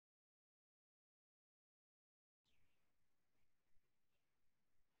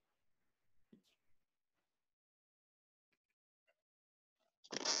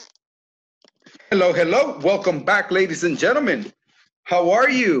Hello, hello. Welcome back, ladies and gentlemen. How are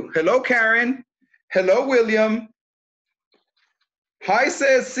you? Hello, Karen. Hello, William. Hi,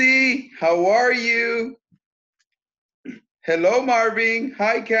 Ceci. How are you? Hello, Marvin.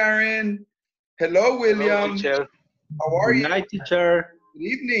 Hi, Karen. Hello, William. Hello, teacher. How are Good you? night, teacher. Good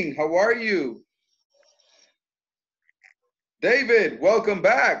evening. How are you? David, welcome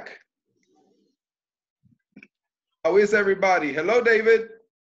back. How is everybody? Hello, David.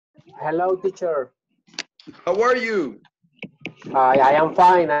 Hello, teacher. How are you? I am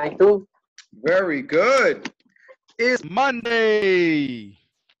fine. I too. Very good. It's Monday.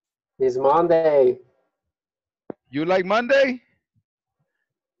 It's Monday. You like Monday?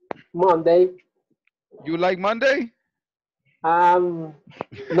 Monday. You like Monday? Not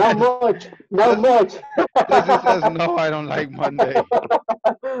much. Not much. Ceci says, no, I don't like Monday.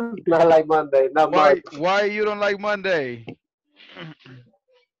 Not like Monday. Not Why, much. why you don't like Monday?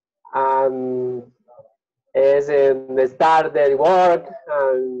 Is in the start the work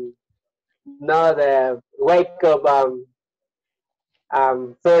and not wake up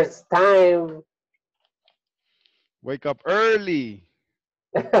first time. Wake up early.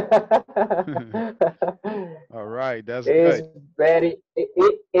 All right, that's It's good.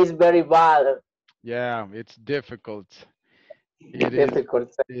 it's very bad. Yeah, it's difficult. It is,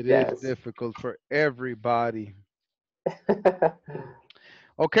 Difficult. it is Yes. difficult for everybody.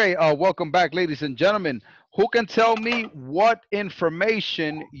 Okay, welcome back, ladies and gentlemen. Who can tell me what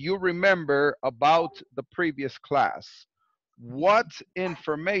information you remember about the previous class? What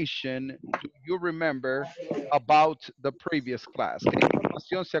information do you remember about the previous class? ¿Qué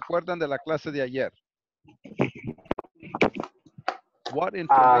información se acuerdan de la clase de ayer? What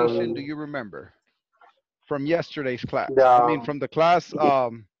information do you remember from yesterday's class? I mean, from the class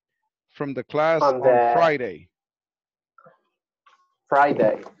on Friday.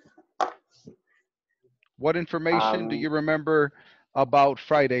 Friday. What information do you remember about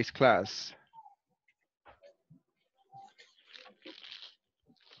Friday's class?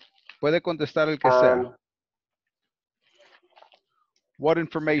 Puede contestar el que sea. What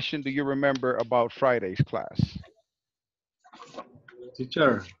information do you remember about Friday's class?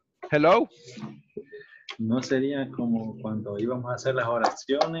 Teacher, Hello? ¿no sería como cuando íbamos a hacer las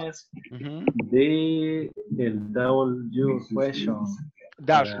oraciones de el W question?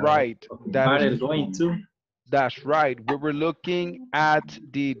 That's right. That is going to. That's right. We were looking at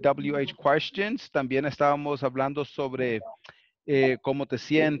the WH questions. También estábamos hablando sobre cómo te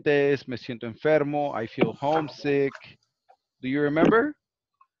sientes, me siento enfermo, I feel homesick. Do you remember?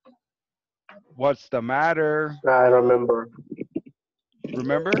 What's the matter? I remember.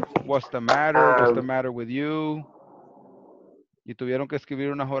 Remember? What's the matter? What's the matter with you? Y tuvieron que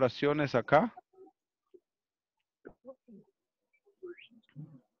escribir unas oraciones acá.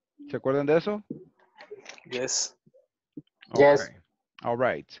 ¿Se acuerdan de eso? Yes. Okay. Yes. All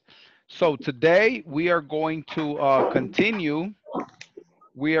right. So today we are going to continue.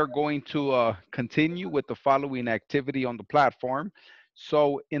 We are going to continue with the following activity on the platform.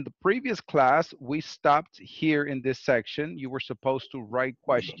 So in the previous class, we stopped here in this section. You were supposed to write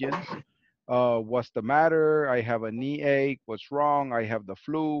questions. What's the matter? I have a knee ache. What's wrong? I have the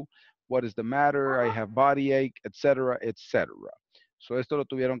flu. What is the matter? I have body ache, etc., etc. So esto lo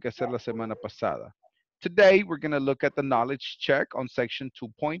tuvieron que hacer la semana pasada. Today, we're going to look at the knowledge check on section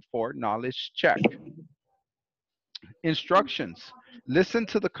 2.4, knowledge check. Instructions. Listen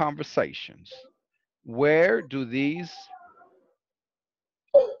to the conversations. Where do these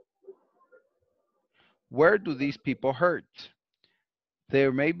people hurt?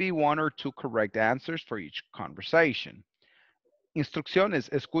 There may be one or two correct answers for each conversation. Instrucciones.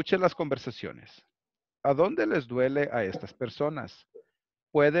 Escuche las conversaciones. ¿A dónde les duele a estas personas?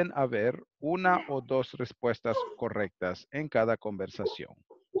 Pueden haber una o dos respuestas correctas en cada conversación.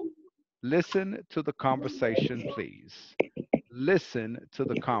 Listen to the conversation, please. Listen to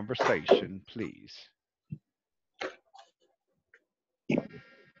the conversation, please.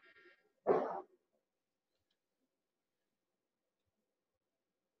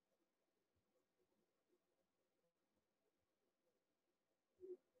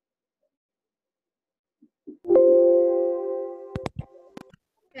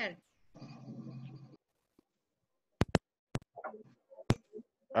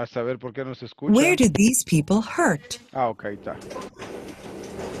 A saber por qué no se escucha. Where do these people hurt? Ah, okay, está.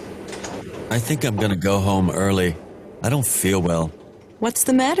 I think I'm gonna go home early. I don't feel well. What's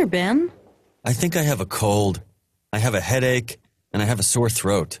the matter, Ben? I think I have a cold. I have a headache, and I have a sore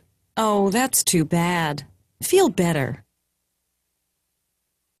throat. Oh, that's too bad. Feel better.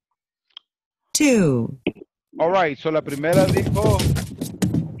 2. All right, so la primera dijo,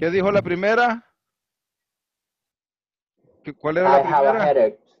 ¿qué dijo la primera? ¿Cuál era I la have a primera?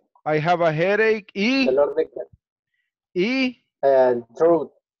 headache. I have a headache Dolor de y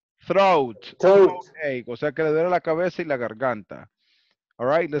throat. throat. Throat. Ache. O sea que le duele la cabeza y la garganta. All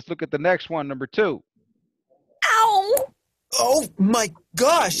right, let's look at the next one, number 2. Ow! Oh my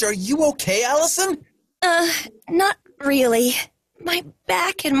gosh, are you okay, Allison? Not really. My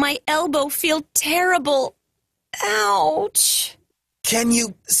back and my elbow feel terrible. Ouch. Can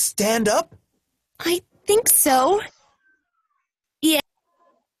you stand up? I think so.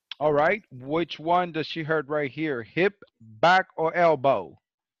 All right, which one does she heard right here? Hip, back, or elbow?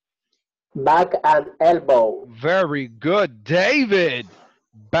 Back and elbow. Very good, David.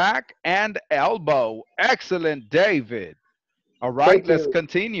 Back and elbow. Excellent, David. All right, Thank let's you.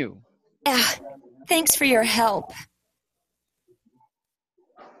 continue. Yeah. Thanks for your help.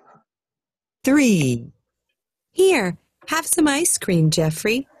 3. Here, have some ice cream,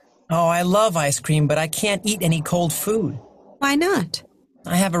 Jeffrey. Oh, I love ice cream, but I can't eat any cold food. Why not?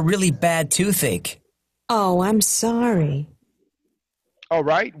 I have a really bad toothache. Oh, I'm sorry. All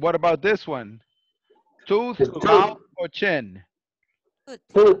right, what about this one? Tooth, Tooth. mouth, or chin?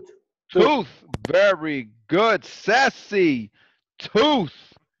 Tooth. Tooth. Very good, Sassy. Tooth.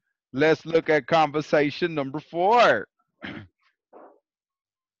 Let's look at conversation number 4.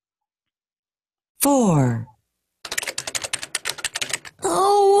 4.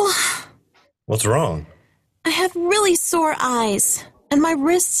 Oh, What's wrong? I have really sore eyes, and my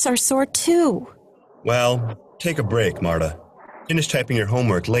wrists are sore too. Well, take a break, Marta. Finish typing your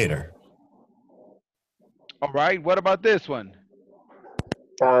homework later. All right, what about this one?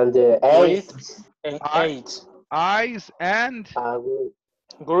 And Great eight. and I- 8. Eyes and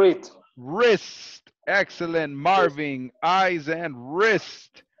Great. wrist. Excellent, Marvin. Eyes and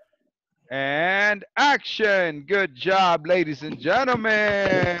wrist. And action. Good job, ladies and gentlemen.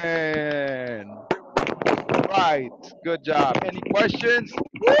 Right, good job. Any questions?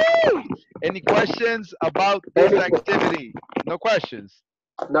 Woo! Any questions about this activity? No questions.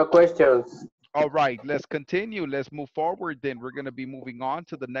 No questions. All right, let's continue. Let's move forward. Then we're going to be moving on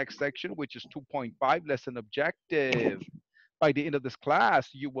to the next section, which is 2.5, lesson objective. By the end of this class,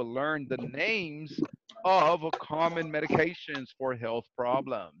 you will learn the names of common medications for health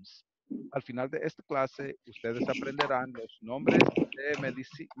problems. Al final de esta clase, ustedes aprenderán los nombres de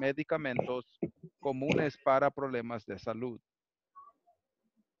medicamentos comunes para problemas de salud.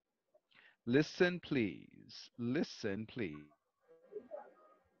 Listen, please. Listen, please.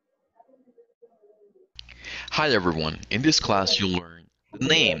 Hi everyone, in this class you'll learn the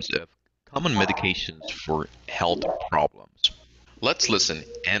names of common medications for health problems. Let's listen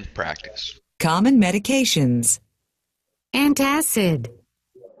and practice. Common medications. Antacid,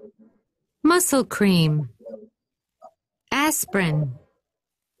 muscle cream, aspirin,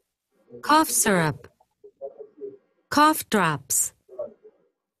 cough syrup, cough drops,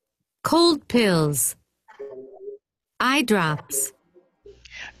 cold pills, eye drops.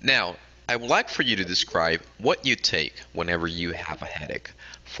 Now, I would like for you to describe what you take whenever you have a headache.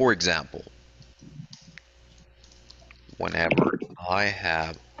 For example, whenever I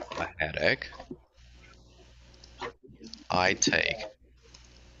have a headache, I take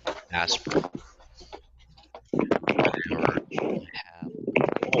aspirin. Whenever I have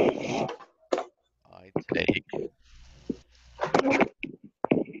a cold, I take.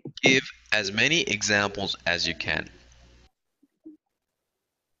 Give as many examples as you can.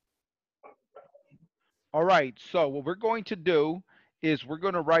 All right, so what we're going to do is we're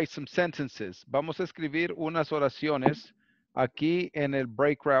going to write some sentences. Vamos a escribir unas oraciones aquí en el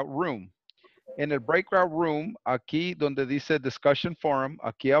breakout room. En el breakout room, aquí donde dice discussion forum,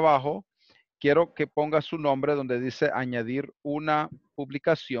 aquí abajo, quiero que ponga su nombre donde dice añadir una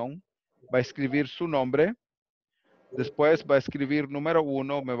publicación. Va a escribir su nombre. Después va a escribir número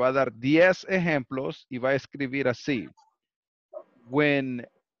 1, me va a dar 10 ejemplos y va a escribir así.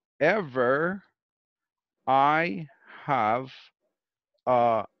 Whenever I have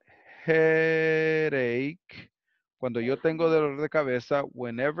a headache. Cuando yo tengo dolor de cabeza,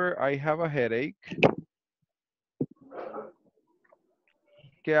 whenever I have a headache,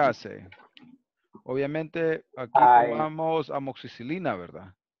 ¿qué hace? Obviamente aquí tomamos amoxicilina,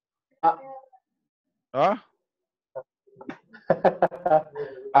 ¿verdad? ¿Ah?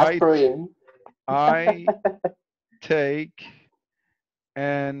 Aspirin. I take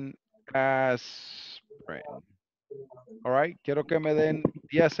an aspirin. All right, quiero que me den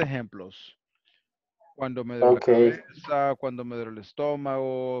 10 ejemplos. Cuando me duele la cabeza, cuando me duele el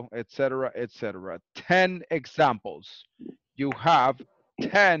estómago, etcétera, etcétera. 10 examples. You have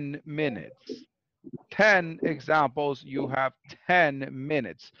 10 minutes. 10 examples, you have 10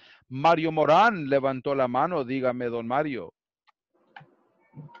 minutes. Mario Morán levantó la mano. Dígame, don Mario.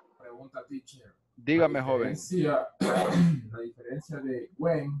 Pregunta, teacher. Dígame, joven. La diferencia de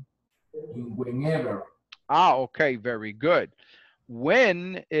when y whenever. Ah, okay, very good.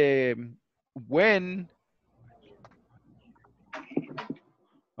 When,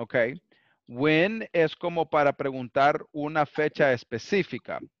 okay. When es como para preguntar una fecha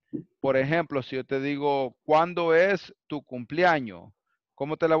específica. Por ejemplo, si yo te digo, ¿cuándo es tu cumpleaños?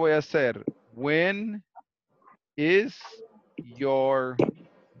 ¿Cómo te la voy a hacer? When is your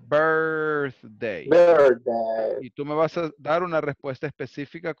birthday? Birthday. Y tú me vas a dar una respuesta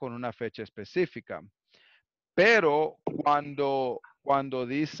específica con una fecha específica. Pero cuando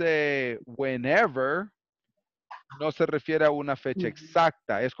dice whenever, no se refiere a una fecha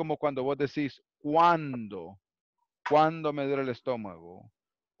exacta. Es como cuando vos decís ¿cuándo? ¿Cuándo me duele el estómago?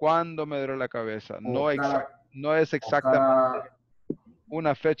 ¿Cuándo me duele la cabeza? O cada, No es o exactamente cada,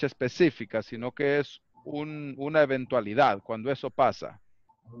 una fecha específica, sino que es una eventualidad cuando eso pasa.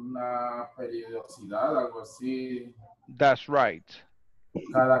 una periodicidad, algo así. That's right.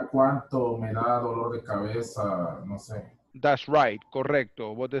 Cada cuánto me da dolor de cabeza, no sé. That's right,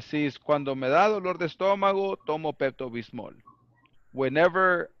 correcto. Vos decís, cuando me da dolor de estómago, tomo Pepto-Bismol.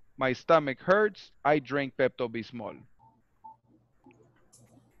 Whenever my stomach hurts, I drink Pepto-Bismol.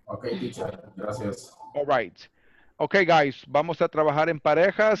 Ok, teacher, gracias. All right. Ok, guys, vamos a trabajar en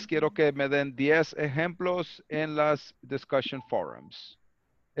parejas. Quiero que me den 10 ejemplos en las discussion forums.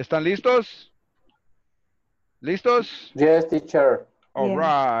 ¿Están listos? ¿Listos? Yes, teacher. All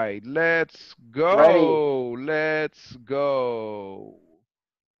right, let's Ready. go. Let's go.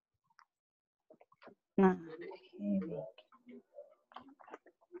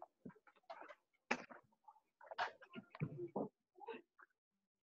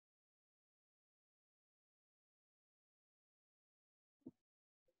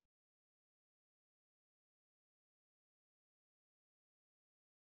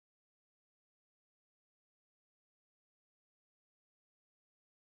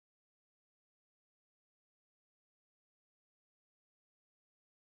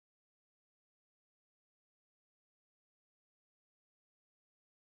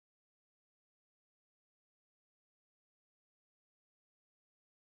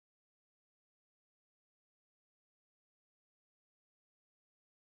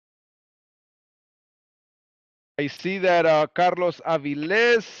 I see that Carlos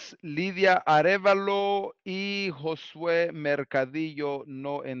Avilés, Lidia Arevalo y Josué Mercadillo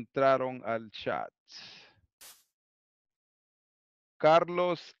no entraron al chat.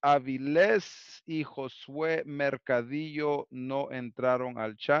 Carlos Avilés y Josué Mercadillo no entraron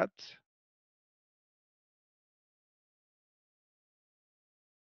al chat.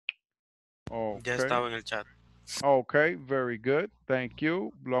 Okay. Ya estaba en el chat. Okay, very good. Thank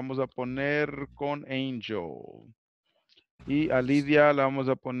you. Lo vamos a poner con Angel. Y a Lidia la vamos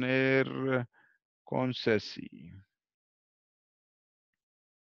a poner con Ceci.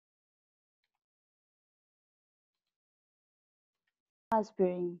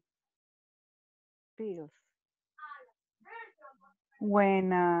 Aspirin. Pills.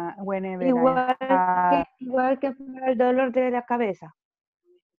 Whenever Igual que para el dolor de la cabeza.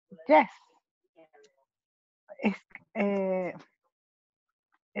 yes.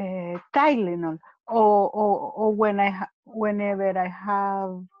 Tylenol. Or whenever I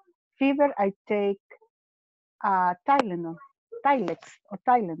have fever, I take Tylenol. Tylex o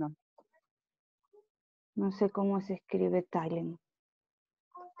Tylenol. No sé cómo se escribe Tylenol.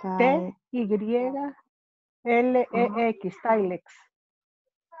 T-Y-L-E-X, Tylex.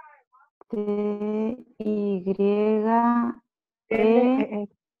 T-Y-L-L-E-X,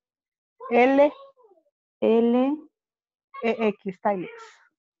 Tylex.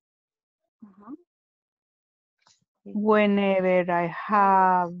 Whenever I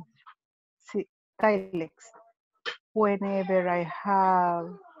have Tylex. Whenever I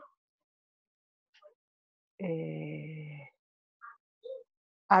have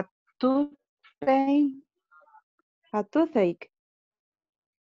a tooth pain. A toothache.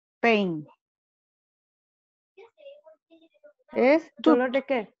 Pain. ¿Es dolor de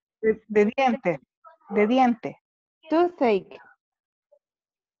qué? De diente. De diente. Toothache.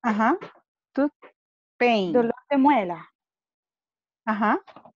 Ajá. Tooth pain. Dolor de muela. Ajá.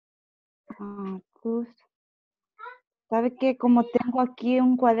 ¿Sabe qué? Como tengo aquí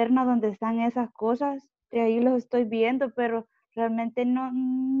un cuaderno donde están esas cosas, y ahí los estoy viendo, pero realmente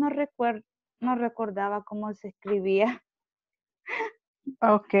no recordaba cómo se escribía.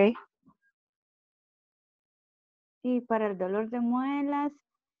 Ok. Y para el dolor de muelas,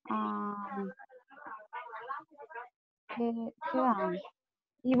 ¿qué dan?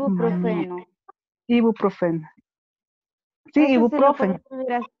 Ibuprofeno. Ibuprofeno. Sí, Eso se lo puedo ibuprofeno.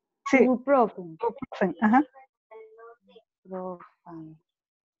 escribir así. Sí. Ibuprofeno. Ibuprofeno. Ajá. Ibuprofeno.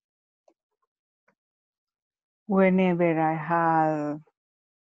 Whenever I have.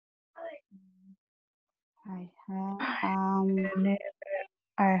 Whenever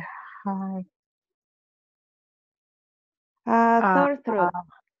I have. Sore throat.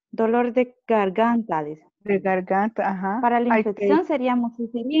 Dolor de garganta, dice. De garganta, ajá. Para la I infección take- sería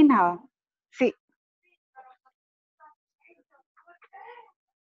amoxicilina, ¿va? Sí.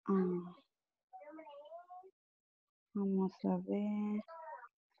 Vamos a ver.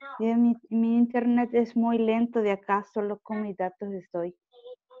 Mi internet es muy lento de acá, solo con mis datos estoy.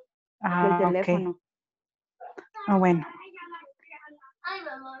 Del teléfono. Bueno.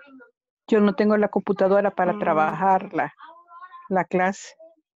 Yo no tengo la computadora para trabajar la clase.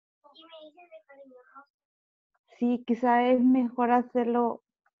 Sí, quizá es mejor hacerlo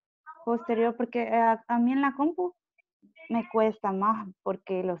posterior porque a mí en la compu me cuesta más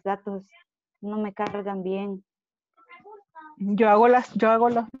porque los datos no me cargan bien. Yo hago los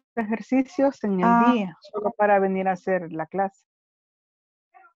ejercicios en el día, solo para venir a hacer la clase.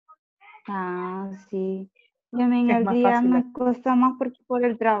 Sí. Y a mí en Es el más día fácil. me cuesta más porque por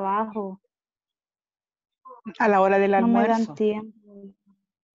el trabajo. A la hora del No me almuerzo. dan tiempo.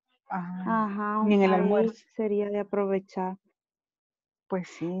 Ajá, Ni en el ahí almuerzo. sería de aprovechar. Pues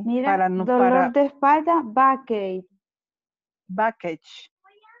sí. Mira, dolor de espalda, backache. Backache.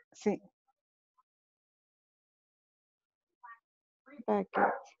 Sí.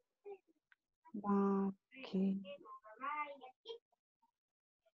 Backache. Backache.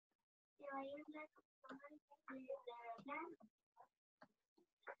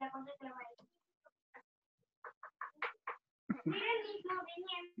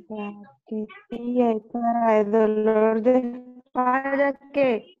 Y para el dolor de espalda,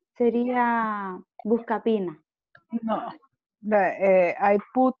 ¿qué? Sería buscapina. No. I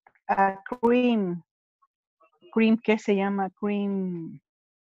put a cream. Cream, ¿qué se llama? Cream.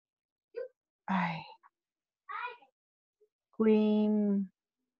 Ay. Cream.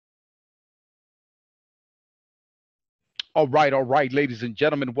 All right, ladies and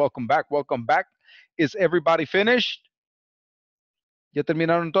gentlemen, welcome back, welcome back. Is everybody finished? ¿Ya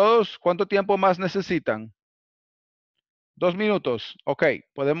terminaron todos? ¿Cuánto tiempo más necesitan? 2 minutos. Ok,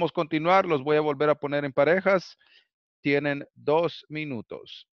 podemos continuar. Los voy a volver a poner en parejas. Tienen 2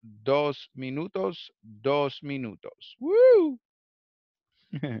 minutos. 2 minutos. 2 minutos. Woo!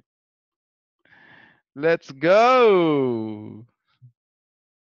 Let's go.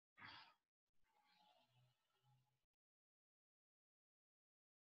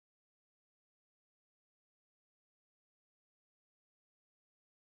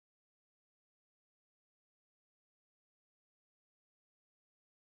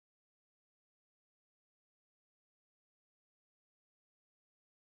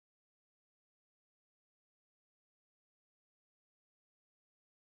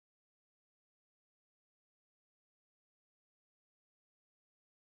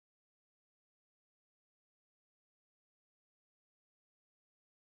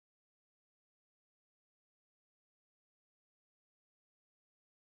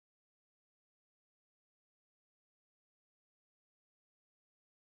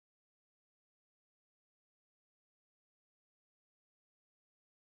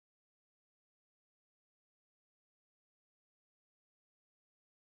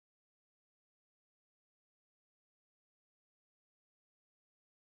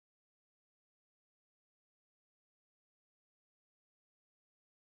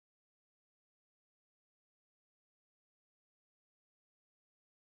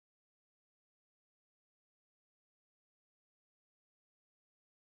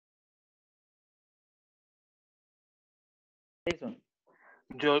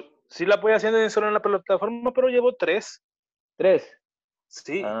 Yo sí la voy haciendo solo en la plataforma, pero llevo 3. ¿3?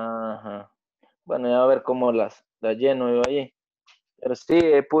 Sí. Ajá. Bueno, ya a ver cómo las lleno yo ahí. Pero sí,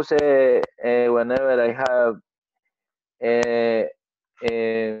 puse whenever I have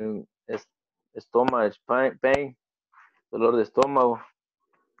stomach pain, dolor de estómago.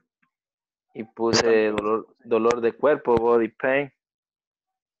 Y puse dolor de cuerpo, body pain.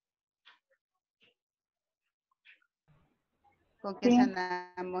 Con que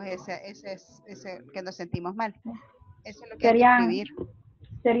sanamos ese que nos sentimos mal. Eso es lo que Serían, hay que escribir.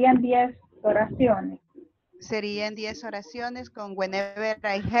 Serían 10 oraciones. Serían 10 oraciones con whenever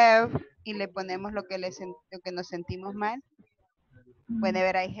I have y le ponemos lo que nos sentimos mal.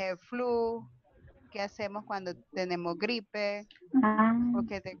 Whenever I have flu, ¿qué hacemos cuando tenemos gripe? O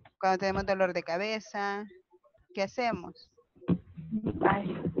cuando tenemos dolor de cabeza, ¿qué hacemos?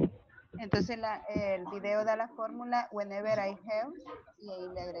 Vaya. Entonces el video da la fórmula whenever I have y ahí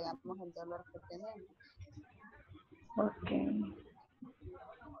le agregamos el dolor que tenemos. Ok.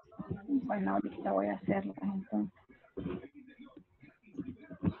 Bueno, ahorita voy a hacerlo entonces.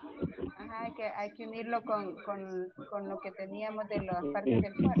 Ajá, hay que unirlo con lo que teníamos de las partes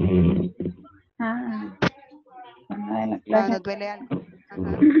del cuerpo. Ah, bueno, de la clase. Cuando nos duele algo.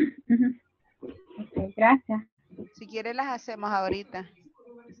 Ajá. Ok, gracias. Si quiere las hacemos ahorita.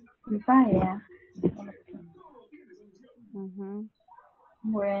 Vaya.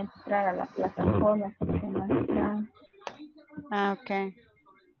 Voy a entrar a la plataforma porque no está. Ah, ok.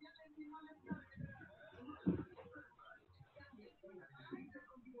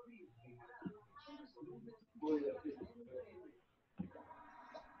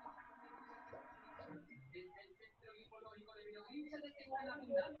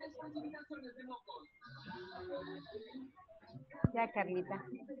 Ya, Carlita.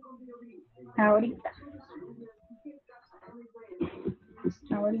 Ahorita.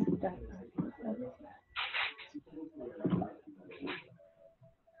 Ahorita.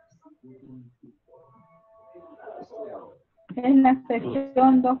 Es la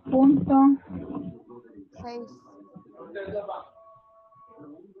sección 2.6.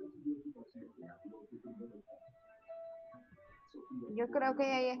 Yo creo que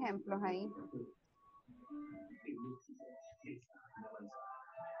hay ejemplos ahí.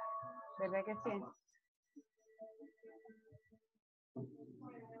 ¿Verdad que sí?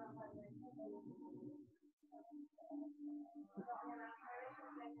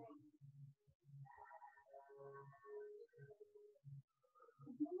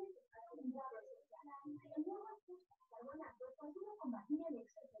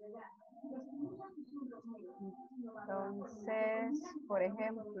 Entonces, por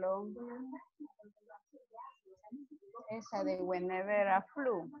ejemplo, esa de whenever a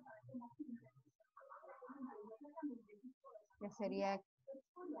flu, que sería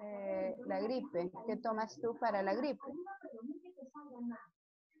la gripe. ¿Qué tomas tú para la gripe?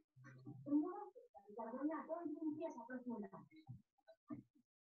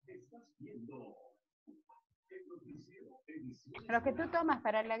 Lo que tú tomas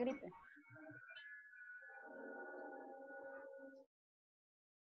para la gripe.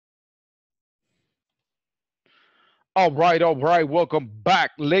 All right. Welcome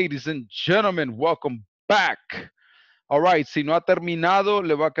back, ladies and gentlemen. Welcome back. All right, si no ha terminado,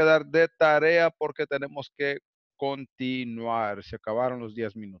 le va a quedar de tarea porque tenemos que continuar. Se acabaron los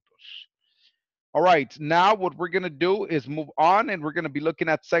 10 minutos. All right, now what we're going to do is move on and we're going to be looking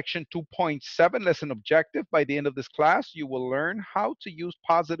at section 2.7, lesson objective. By the end of this class, you will learn how to use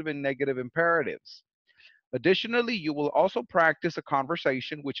positive and negative imperatives. Additionally, you will also practice a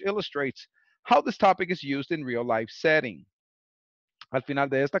conversation which illustrates how this topic is used in real life setting. Al final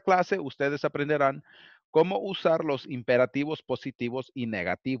de esta clase, ustedes aprenderán cómo usar los imperativos positivos y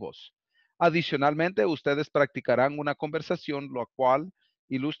negativos. Adicionalmente, ustedes practicarán una conversación, lo cual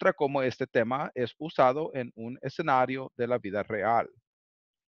ilustra cómo este tema es usado en un escenario de la vida real.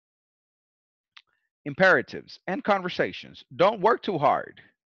 Imperatives and conversations. Don't work too hard.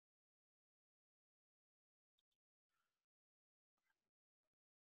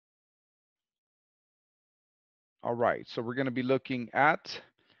 All right, so we're going to be looking at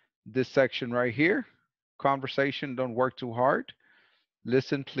this section right here. Conversation, don't work too hard.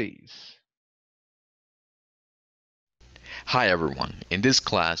 Listen, please. Hi everyone, in this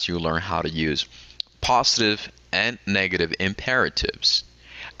class you'll learn how to use positive and negative imperatives.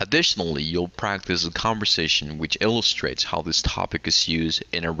 Additionally, you'll practice a conversation which illustrates how this topic is used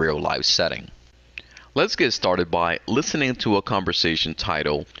in a real life setting. Let's get started by listening to a conversation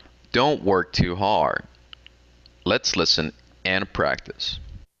titled, Don't Work Too Hard. Let's listen and practice.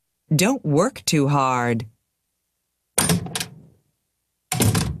 Don't work too hard.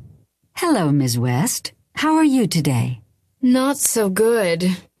 Hello, Ms. West. How are you today? Not so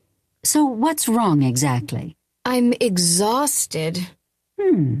good. So what's wrong exactly? I'm exhausted.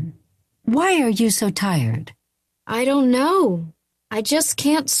 Why are you so tired? I don't know. I just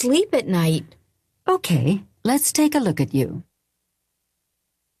can't sleep at night. Okay, let's take a look at you.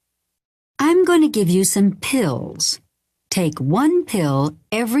 I'm going to give you some pills. Take one pill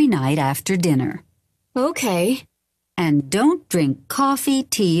every night after dinner. Okay. And don't drink coffee,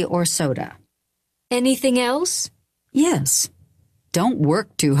 tea, or soda. Anything else? Yes. Don't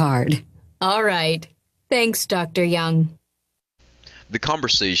work too hard. All right. Thanks, Dr. Young. The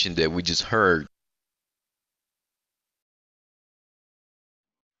conversation that we just heard.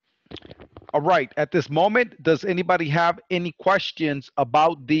 All right, at this moment, does anybody have any questions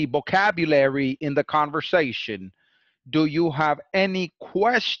about the vocabulary in the conversation? Do you have any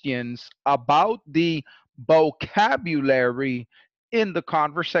questions about the vocabulary in the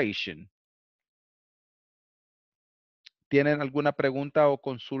conversation? ¿Tienen alguna pregunta o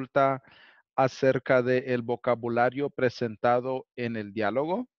consulta acerca del vocabulario presentado en el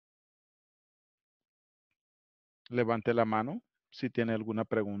diálogo? Levante la mano si tiene alguna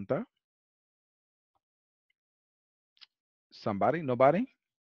pregunta. Somebody? Nobody?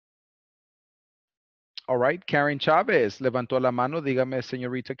 All right, Karen Chávez levantó la mano. Dígame,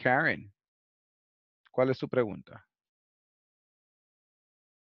 señorita Karen. ¿Cuál es su pregunta?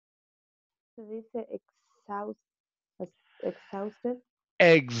 Se dice exhausted.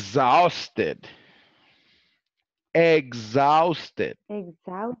 Exhausted. Exhausted.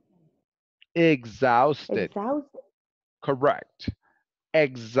 Exhausted. Correct.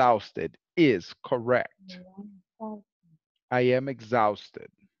 Exhausted is correct. I am exhausted.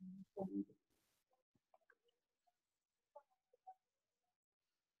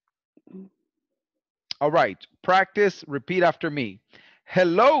 All right, practice, repeat after me.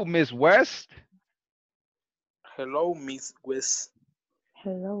 Hello, Miss West. Hello, Miss West.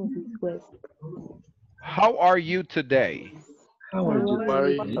 Hello, Miss West. How are you today? How are you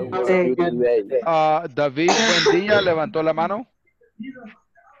today? David Buendía levantó la mano.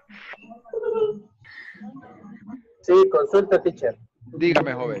 Sí, consulta, teacher.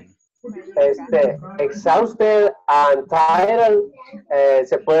 Dígame, joven. Exhausted and tired,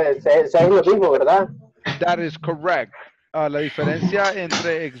 es lo mismo, ¿verdad? That is correct. La diferencia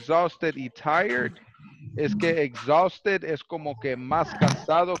entre exhausted y tired es que exhausted es como que más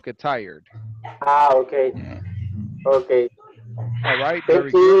cansado que tired. Okay. Okay. All right, Thank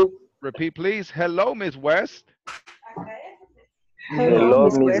very you. good. Repeat, please. Hello, Miss West. Hello,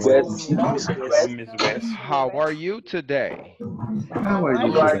 Miss West. How are you today? How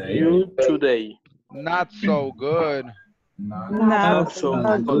are you today? Not so good. Not so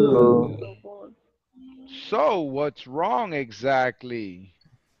good. So, what's wrong exactly?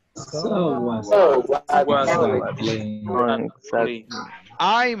 Exactly.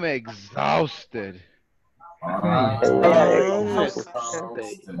 I'm exhausted.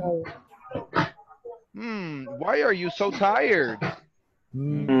 Why are you so tired?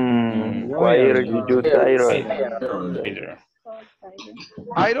 Why are you tired?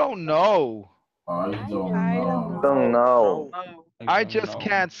 I don't know. Don't know. I just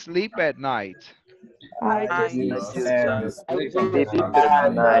can't sleep at night. I Sleep at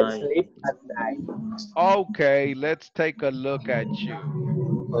night. Okay, let's take a look at you.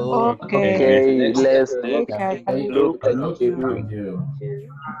 Okay, let's look at you.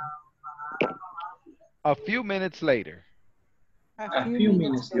 A few minutes later. A few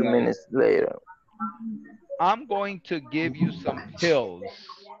minutes later. I'm going to give you some pills.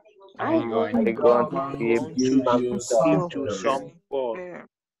 I'm going to give you some pills.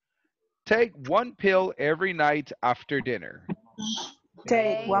 Take one pill every night after dinner.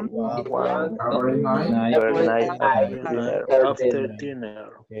 Take one every night after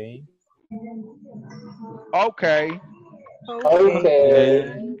dinner. Okay.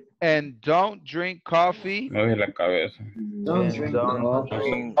 Okay. And don't drink coffee. Don't drink coffee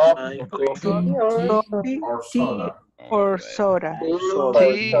or soda.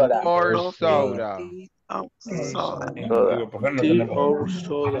 Tea or soda. Tea or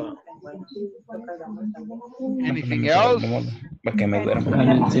soda. Anything else? Anything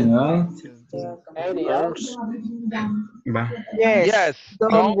else? Yes.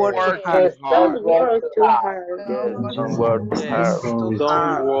 Don't work too hard. Don't work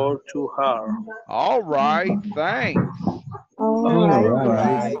too hard. All right. Thanks.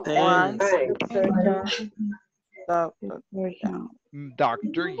 Thanks.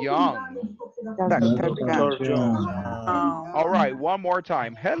 Dr. Young. Dr. Young. All right. One more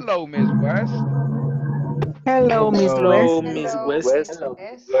time. Hello, Miss West. Hello, Miss West. Miss West.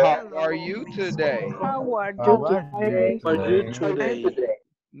 How are you today? How are you today?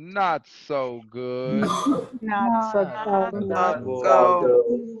 Not so good. Not so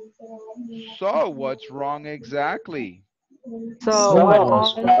good. So what's wrong exactly?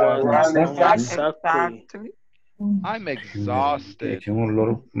 Exactly. I'm exhausted.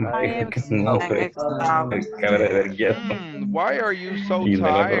 Why are you so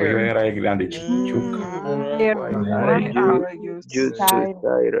tired?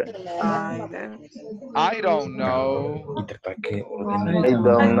 I don't know.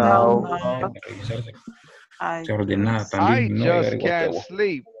 I just can't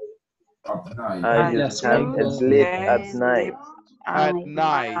sleep. I just can't sleep at night. At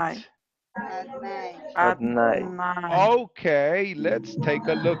night. Okay, let's take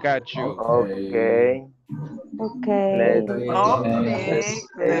a look at you. Okay. Okay. Okay,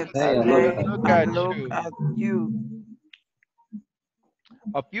 let's Look at look you. at you.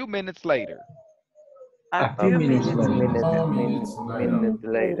 A few minutes later. A few minutes later. Minutes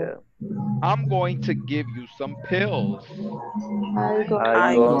later. I'm going to give you some pills. I go.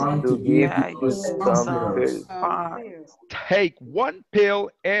 I'm going to give you some some pills. parts. Take one pill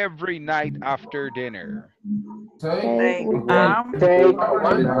every night after dinner. Take One Take pill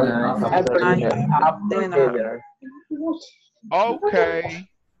one every night after every night dinner. after after dinner. dinner. Okay.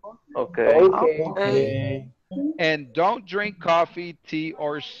 Okay. Okay. And don't drink coffee, tea,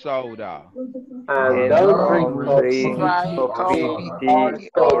 or soda. And And don't drink don't coffee drink Try coffee, coffee, or tea, tea,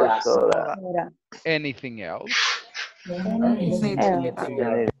 or or soda. soda. soda. Anything else? Anything Anything else?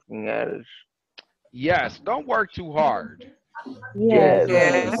 else? Anything else? Yes, don't work too hard. Yes. Yes,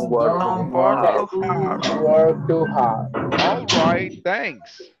 Yes, don't work too don't work hard. too hard. Work too hard. All right,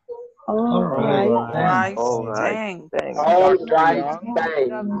 thanks. All right. Right, All right, thanks. thanks. All Dr. right, Young.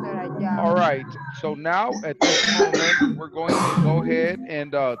 thanks. All right, so now at this moment, we're going to go ahead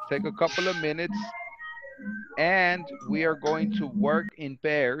and take a couple of minutes and we are going to work in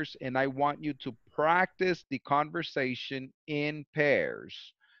pairs and I want you to practice the conversation in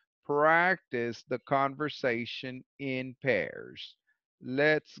pairs. Practice the conversation in pairs.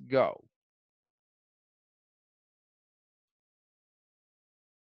 Let's go.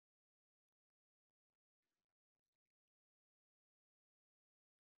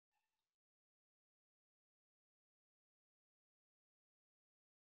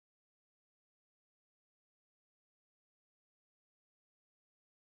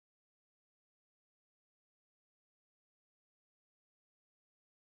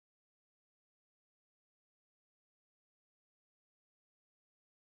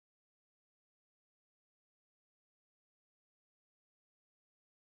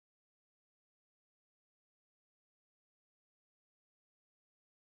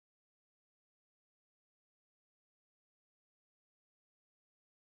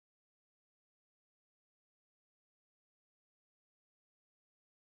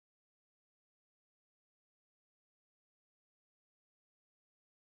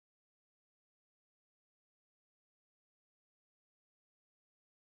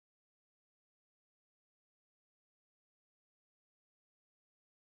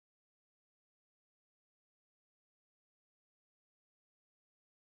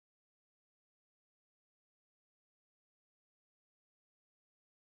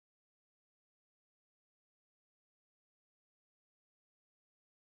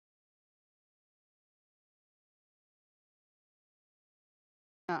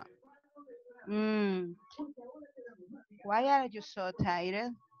 Mm. Why are you so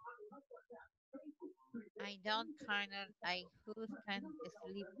tired? I don't kinda I who can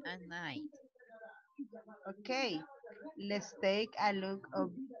sleep at night. Okay, let's take a look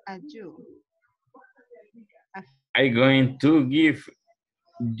at you. I'm going to give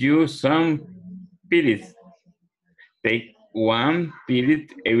you some pills. Take one pill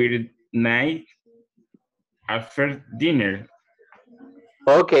every night after dinner.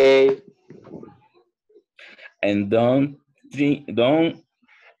 Okay. And don't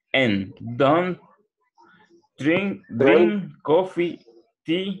Drink drink coffee,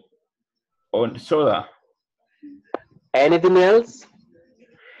 tea, or soda. anything else?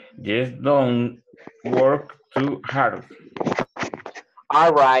 Just don't work too hard.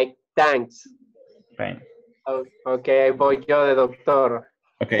 All right, thanks. Fine. Okay, voy yo de doctor.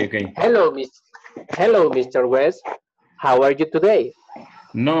 Okay. Hello, Mr. West. How are you today?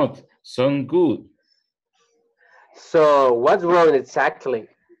 Not so good. So, what's wrong exactly?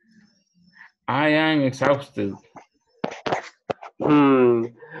 I am exhausted.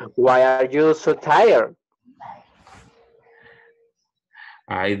 Why are you so tired?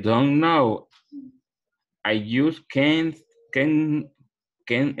 I don't know. I just can't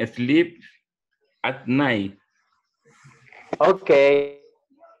sleep at night. Okay,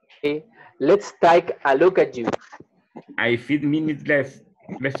 let's take a look at you. I feel minutes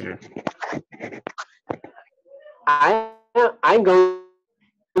lesser. I'm going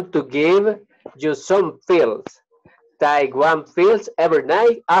to give you some pills. Take one pills every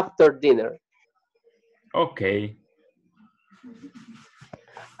night after dinner. Okay.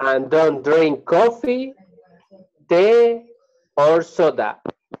 And don't drink coffee, tea, or soda.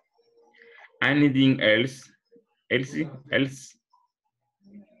 Anything else? Else?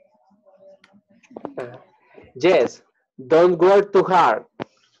 Yes, don't work too hard.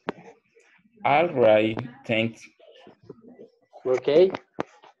 All right, thanks. Okay,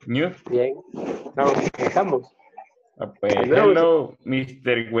 New? bien. No, estamos. Hello,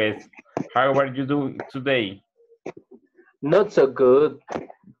 Mr. West. How are you doing today? Not so good.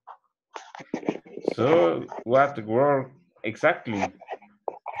 So what work exactly?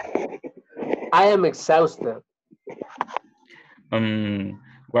 I am exhausted.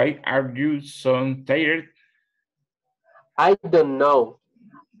 Why are you so tired? I don't know.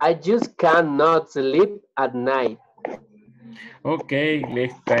 I just cannot sleep at night. Okay,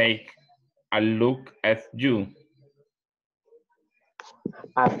 let's take a look at you.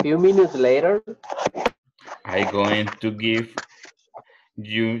 A few minutes later, I'm going to give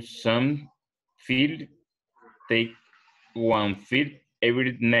you some field. Take one field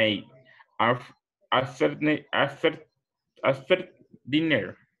every night af- after, after, after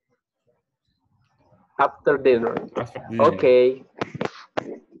dinner. after dinner. After dinner. Okay.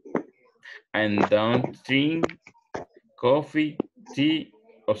 And don't drink coffee, tea,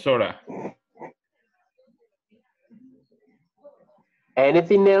 or soda.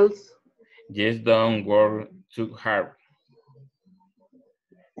 Anything else? Just don't work too hard.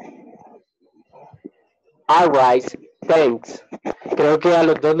 All right, thanks. Creo que a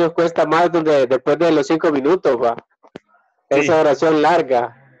los dos nos cuesta más después de los 5 minutos, va. Sí. Esa oración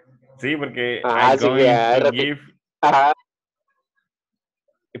larga. Sí, porque Ajá, I'm así que going to give. Ajá.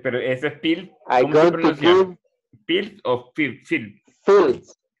 Pero ese es pill. I'm ¿Cómo se going to pronuncia? give Pill o field.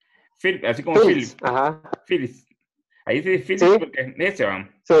 fields. Field, así como Fields. Philip. Ajá. Fields. Ahí se dice Phillips ¿Sí? porque es ese van.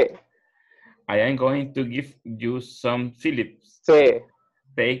 Sí. I am going to give you some Phillips. Sí.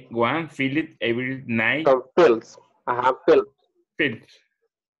 Take one Philip every night. Con fields. Ajá, fields. Phillips.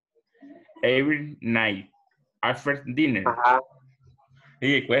 Every night. After dinner. Ajá.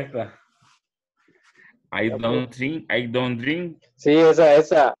 Sí, cuesta. I don't drink. Sí,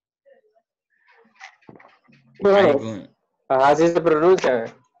 esa. Go... Ajá, así se pronuncia.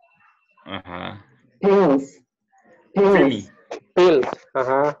 Ajá. Pills. Pills. Pills.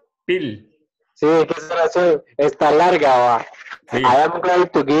 Ajá. Pill. Sí, que esa oración está larga, va. Sí. I am going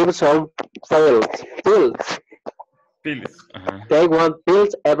to give some pills. Pills. Pills. Ajá. Take one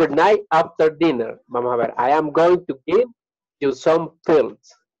pills every night after dinner. Vamos a ver. I am going to give you some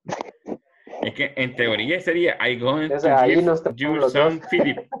pills. Es que en teoría sería I going to ahí give nos you los some dos.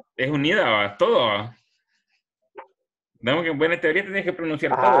 Philip. Es unida, va, todo va. Damos que en buena teoría tienes que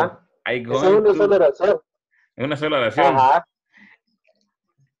pronunciar Ajá. todo. Esa es una sola oración. Es una sola oración. Ajá.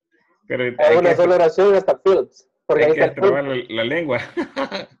 Pero es una sola oración hasta fields. Porque hay ahí que está el trabar la lengua.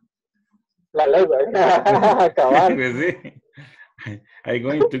 La lengua. Cabal. Pues sí. I'm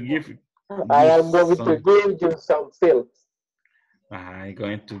going to give I am going to give you some fields. I'm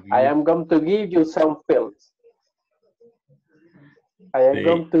going to give. I am going to give you some fields. I am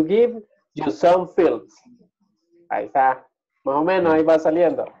going to give you some fields. Ahí está. Más o menos ahí va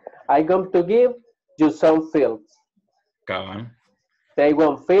saliendo. I'm going to give you some fields. Cabal. Take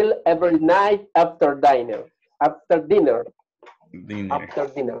one field every night after dinner. After dinner. Dinner. After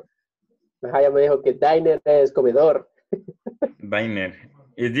dinner. Ajá, ya me dijo que diner es comedor. Diner.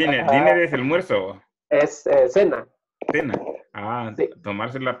 ¿Es dinner? Ajá. ¿Dinner es almuerzo? Es cena. Cena. Ah, sí.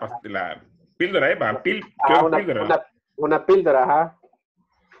 Tomarse la píldora, Eva. Una píldora, ajá.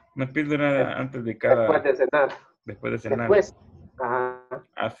 Una píldora antes de cada... Después de cenar. Después de cenar. Después. Ajá.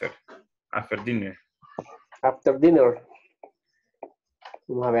 After dinner. After dinner.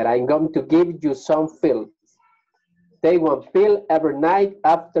 Vamos a ver. I'm going to give you some fields. Take one pill every night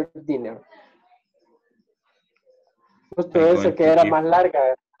after dinner. Justo eso que era más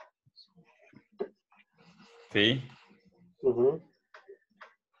larga. Sí.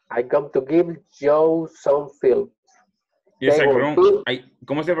 I'm going to give you some fields. Y esa grown,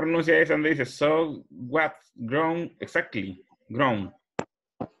 ¿cómo se pronuncia esa donde dice so what grown exactly? Grown.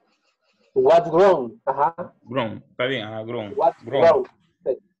 What grown? Ajá. Grown. Está bien, grown. What grown?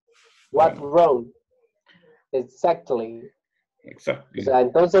 What grown? Exactly. Exactly. O sea,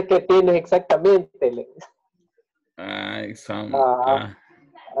 entonces, ¿qué tienes exactamente?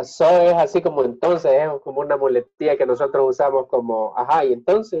 So es así como entonces, es como una muletilla que nosotros usamos como, ajá, y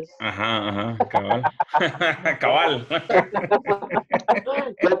entonces. Ajá, cabal. Cabal.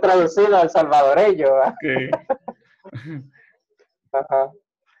 Yo he traducido al salvadoreño. Sí. Ajá.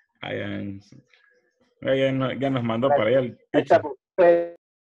 Ya nos mandó para allá el teacher.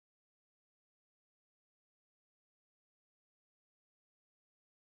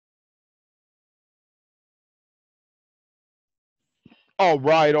 All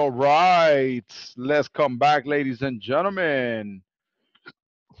right. Let's come back, ladies and gentlemen.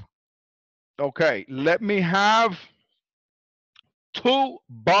 Okay, let me have 2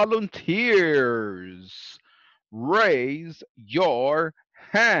 volunteers. Raise your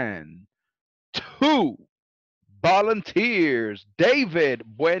hand. 2 volunteers. David,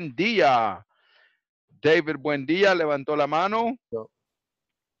 buen dia. David Buendía levantó la mano.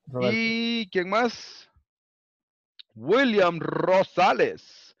 Roberto. ¿Y quién más? William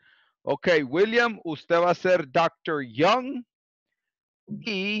Rosales. Ok, William, usted va a ser Dr. Young.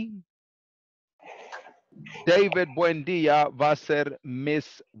 Y David Buendía va a ser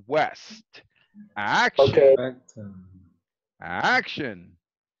Miss West. Action. Okay. Action.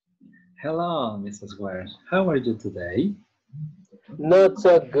 Hello, Mrs. West. How are you today? Not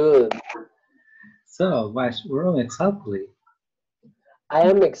so good. So, what's wrong exactly? I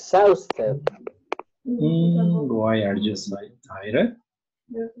am exhausted. Why are you so tired?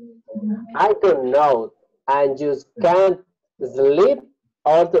 I don't know. I just can't sleep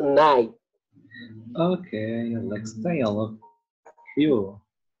all the night. Okay, let's take a look. You.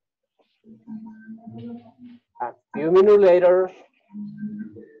 A few minutes later,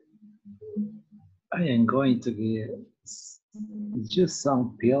 I am going to give you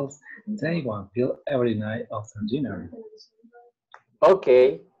some pills. Take one pill every night after dinner.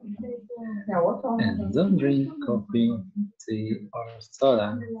 okay. And don't drink coffee, tea, or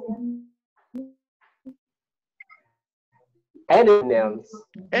soda. Anything else?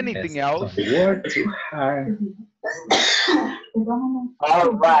 Anything Yes, else? don't work too hard.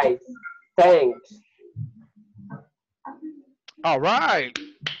 All right. Thanks. All right.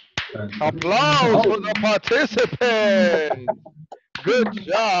 Applause for the participants. Good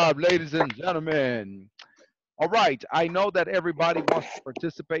job, ladies and gentlemen. All right. I know that everybody wants to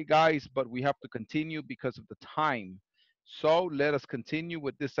participate, guys, but we have to continue because of the time. So let us continue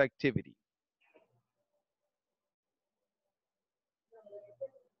with this activity.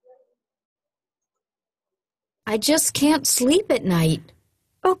 I just can't sleep at night.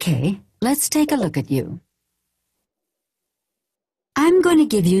 Okay, let's take a look at you. I'm going to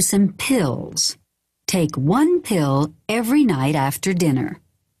give you some pills. Take one pill every night after dinner.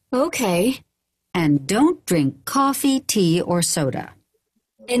 Okay. And don't drink coffee, tea, or soda.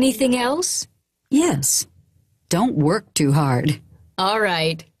 Anything else? Yes. Don't work too hard. All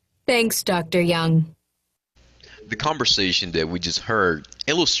right. Thanks, Dr. Young. The conversation that we just heard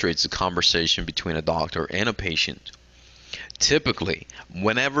illustrates the conversation between a doctor and a patient. Typically,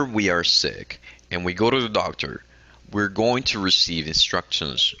 whenever we are sick and we go to the doctor, we're going to receive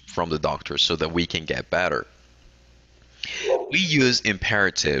instructions from the doctor so that we can get better. We use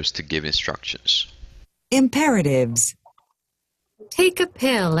imperatives to give instructions. Imperatives. Take a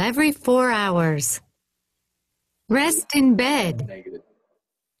pill every 4 hours. Rest in bed.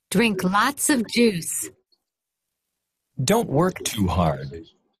 Drink lots of juice. Don't work too hard.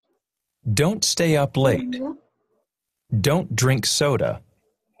 Don't stay up late. Don't drink soda.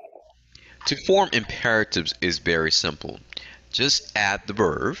 To form imperatives is very simple. Just add the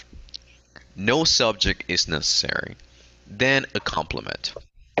verb. No subject is necessary. Then a complement.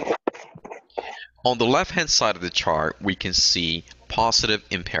 On the left-hand side of the chart, we can see positive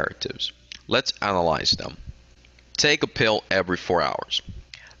imperatives. Let's analyze them. Take a pill every 4 hours.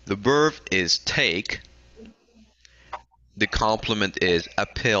 The verb is take. The complement is a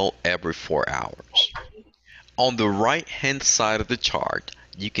pill every 4 hours. On the right-hand side of the chart,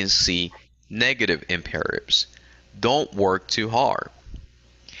 you can see negative imperatives. Don't work too hard.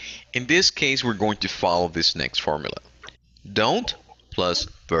 In this case, we're going to follow this next formula. Don't plus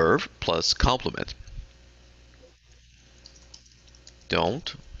verb plus complement.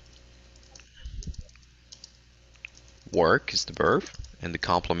 Don't work is the verb and the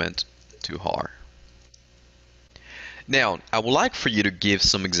complement too hard. Now, I would like for you to give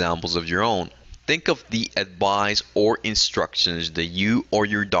some examples of your own. Think of the advice or instructions that you or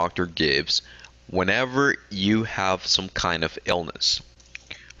your doctor gives whenever you have some kind of illness.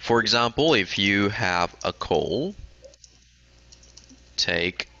 For example, if you have a cold,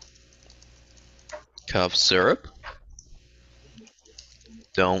 take cough syrup.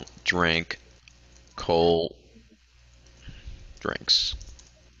 Don't drink cold drinks.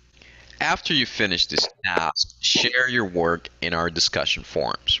 After you finish this task, share your work in our discussion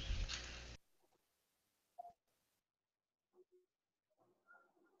forums.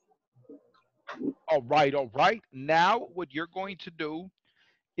 All right, all right. Now what you're going to do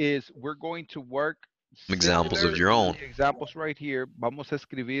is we're going to work Examples of similar your own. examples right here. Vamos a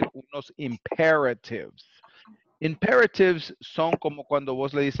escribir unos imperatives. Imperatives son como cuando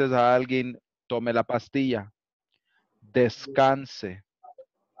vos le dices a alguien, tome la pastilla, descanse,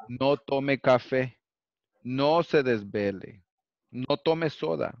 no tome café, no se desvele, no tome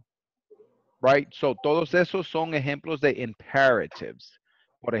soda. Right? So, todos esos son ejemplos de imperatives.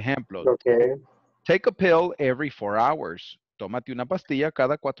 Por ejemplo, Okay. take a pill every 4 hours. Tómate una pastilla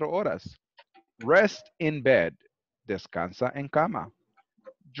cada 4 horas. Rest in bed. Descansa en cama.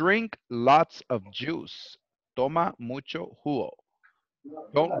 drink lots of juice. Toma mucho jugo.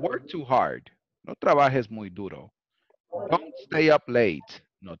 Don't work too hard. No trabajes muy duro. Don't stay up late.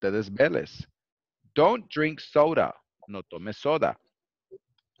 No te desveles. Don't drink soda. No tomes soda.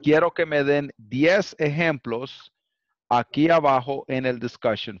 Quiero que me den 10 ejemplos aquí abajo en el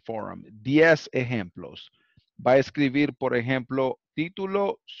discussion forum. 10 ejemplos. Va a escribir, por ejemplo,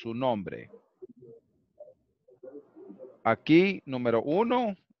 título, su nombre. Aquí, número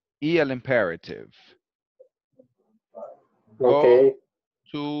 1 y el imperative. Go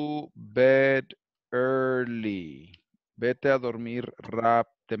to bed early. Vete a dormir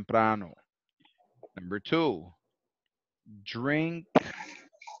temprano. Number 2, drink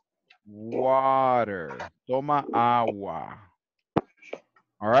water. Toma agua.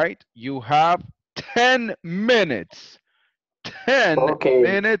 All right, you have 10 minutes. 10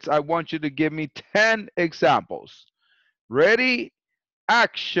 minutes. I want you to give me 10 examples. Ready?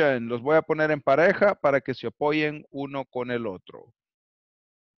 Action. Los voy a poner en pareja para que se apoyen uno con el otro.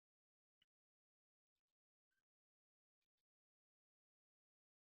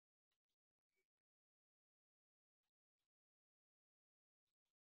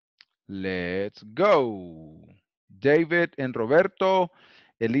 Let's go. David en Roberto,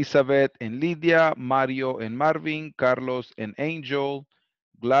 Elizabeth en Lidia, Mario en Marvin, Carlos en Angel,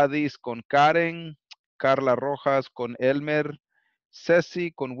 Gladys con Karen, Carla Rojas con Elmer,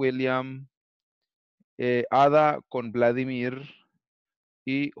 Ceci con William, Ada con Vladimir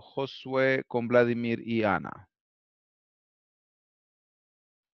y Josué con Vladimir y Ana.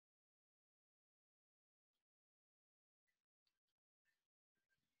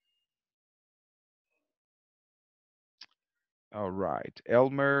 All right.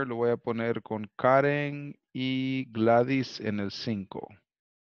 Elmer lo voy a poner con Karen y Gladys en el 5.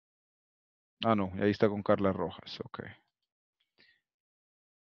 Ah, no, ahí está con Carla Rojas. Ok.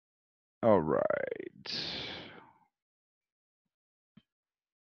 All right.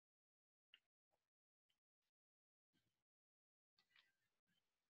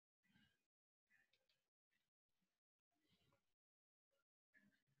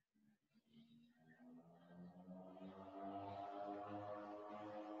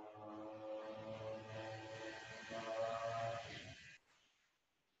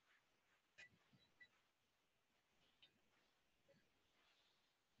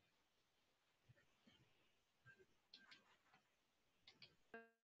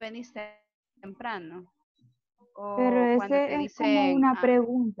 Venís temprano. O Pero cuando te ese es como dicen, una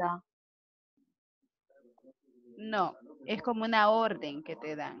pregunta. no, es como una orden que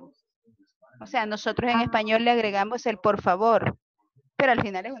te dan. O sea, nosotros en español le agregamos el por favor, pero al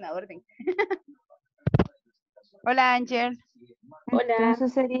final es una orden. Hola, Ángel.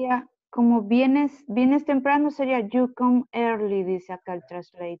 Entonces sería, como vienes temprano, sería you come early, dice acá el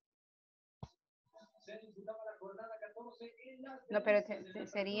translate. No, pero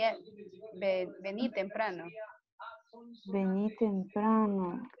sería vení temprano. Vení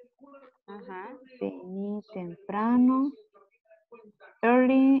temprano. Ajá. Vení temprano.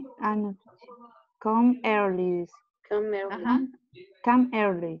 Early, no. Come early. Come early. Ajá. Come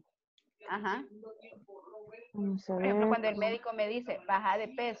early. Ajá. Vamos a Por ejemplo, ver. cuando el médico me dice, baja de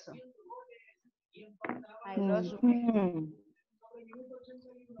peso.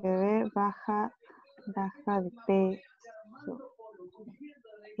 Bebé, baja de peso.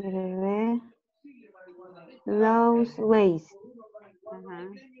 Bebé, lose weight. Ajá.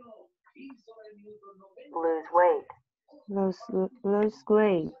 Lose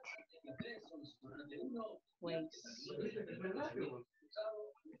weight.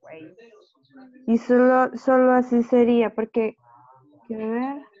 Y solo así sería, porque, quiero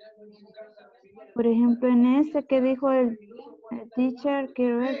ver, por ejemplo, en este que dijo el teacher,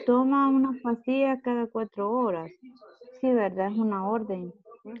 quiero ver, toma una pastilla cada 4 horas. Sí, ¿verdad? Es una orden.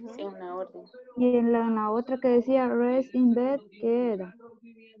 Sí, una orden. Y en la otra que decía rest in bed, ¿qué era?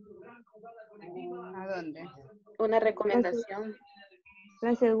 ¿A dónde? Una recomendación.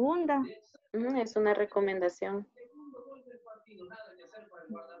 La segunda. Es una recomendación.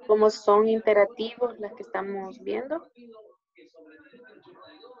 Como son imperativos las que estamos viendo,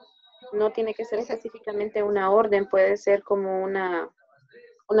 no tiene que ser específicamente una orden, puede ser como una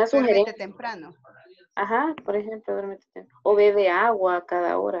sugerencia. Duérmete temprano. Ajá, por ejemplo, duérmete temprano. O bebe agua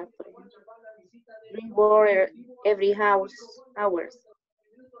cada hora, por ejemplo. Drink water every hours.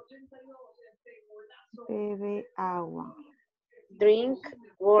 Bebe agua. Drink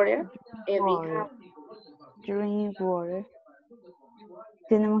water every hour. Drink water.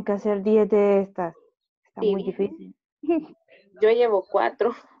 Tenemos que hacer 10 de estas. Está Sí. muy difícil. Yo llevo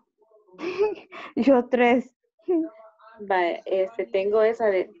 4. Yo 3. Tengo esa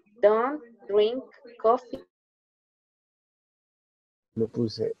de don't drink coffee. Le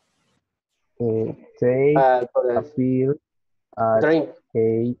puse take a pill at Drink.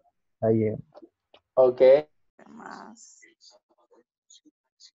 8 a.m. Okay. ¿Qué más?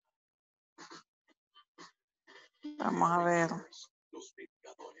 Vamos a ver.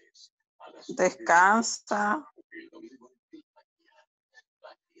 Descansa.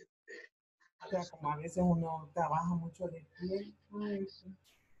 O sea, como a veces uno trabaja mucho de pie. Ay, sí.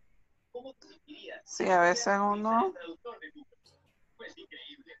 Sí, a veces uno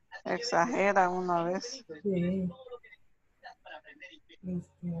exagera una vez. Sí.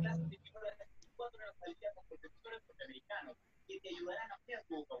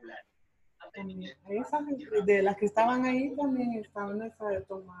 Esas de las que estaban ahí también estaban esa de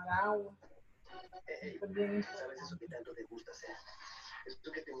tomar agua. Eso es bien importante.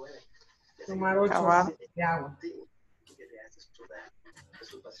 Tomar 8 vasos de agua.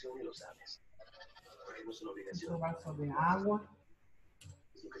 8 vasos de agua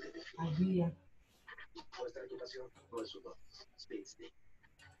al día.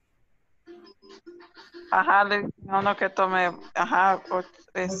 Ajá, uno que tome, ajá,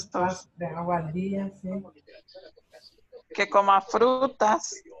 Vasos de agua al día, sí. que coma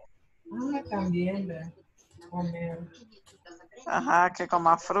frutas. Ah, también de comer. Ajá, que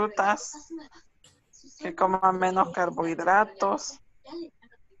coma frutas, que coma menos carbohidratos.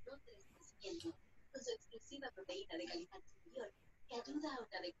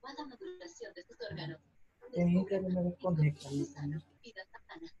 Que me desconecta.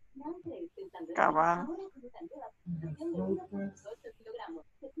 Cabal.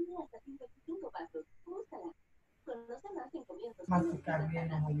 Masticar bien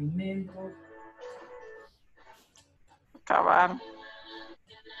los alimentos. Cabal.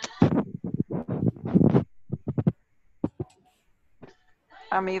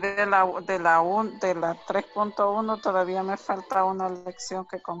 A mí de la 3.1 todavía me falta una lección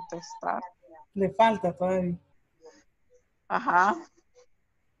que contestar. Le falta todavía. Ajá.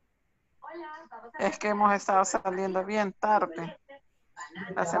 Es que hemos estado saliendo bien tarde.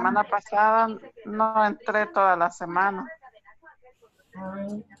 La semana pasada no entré toda la semana.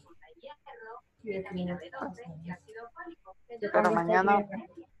 Pero mañana.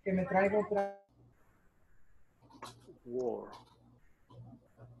 Que me traigo otra. Word.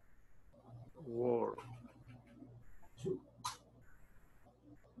 Word.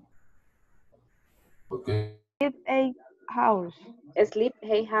 Sleep 8 hours. Sleep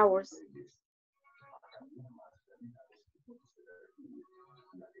 8 hours.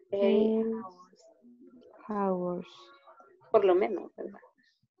 8 hours. Por lo menos, ¿verdad?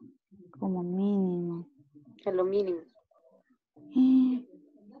 Como mínimo. Es lo mínimo.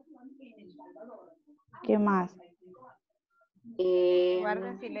 ¿Qué más?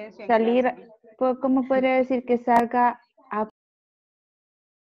 Guarda silencio en Salir, clase. ¿cómo podría decir que salga a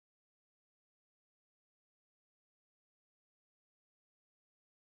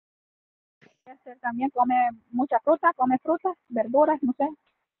También come mucha fruta, come frutas, verduras, no sé.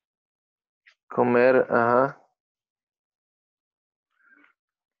 Comer, ajá.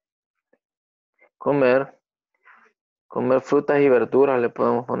 Comer frutas y verduras le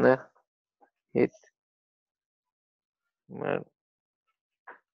podemos poner. Eat. Comer.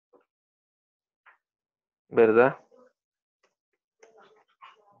 ¿Verdad?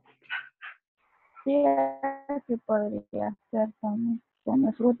 Sí, así podría ser también.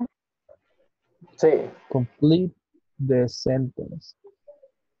 Come fruta. Sí. Complete the sentence.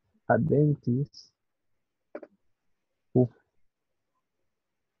 A dentist.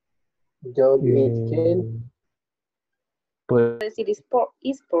 Don't eat cake. Pues, decir esport.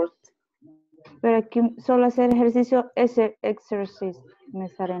 Pero aquí solo hacer ejercicio es exercise. Me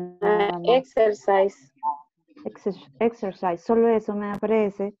sale nada más. Exercise. Exercise. Solo eso me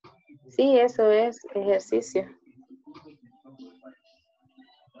aparece. Sí, eso es ejercicio.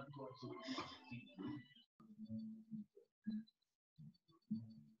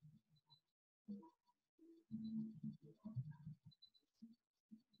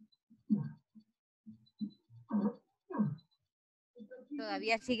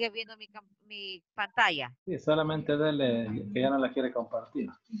 Todavía sigue viendo mi pantalla. Sí, solamente dele que ya no la quiere compartir.